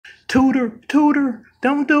Tutor,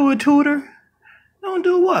 don't do it, tutor. Don't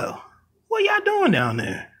do what? What y'all doing down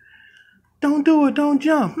there? Don't do it, don't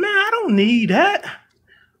jump. Man, I don't need that.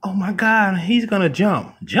 Oh my God, he's gonna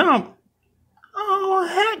jump. Jump? Oh,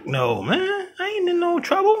 heck no, man. I ain't in no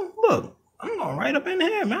trouble. Look, I'm going right up in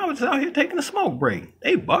here, man. I was out here taking a smoke break.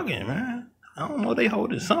 They bugging, man. I don't know, they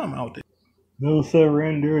holding something out there. No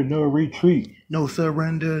surrender, no retreat. No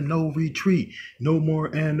surrender, no retreat. No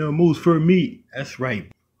more animals for me. That's right.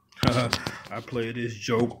 I play this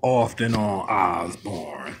joke often on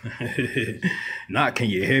Osborne. Not can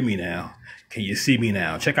you hear me now? Can you see me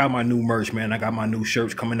now? Check out my new merch, man. I got my new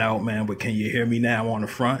shirts coming out, man. But can you hear me now on the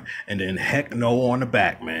front? And then heck no on the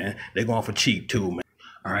back, man. They going for cheap too, man.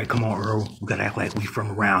 All right, come on, Earl. We gotta act like we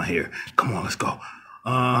from around here. Come on, let's go.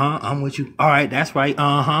 I'm with you. All right, that's right.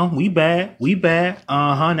 We bad.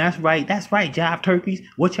 That's right. Jive turkeys.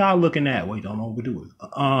 What y'all looking at? Wait, don't overdo it.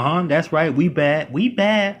 That's right. We bad.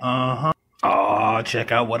 Oh,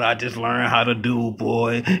 check out what I just learned how to do,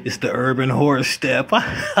 boy. It's the urban horse step.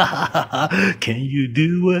 Can you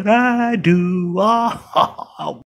do what I do? Oh.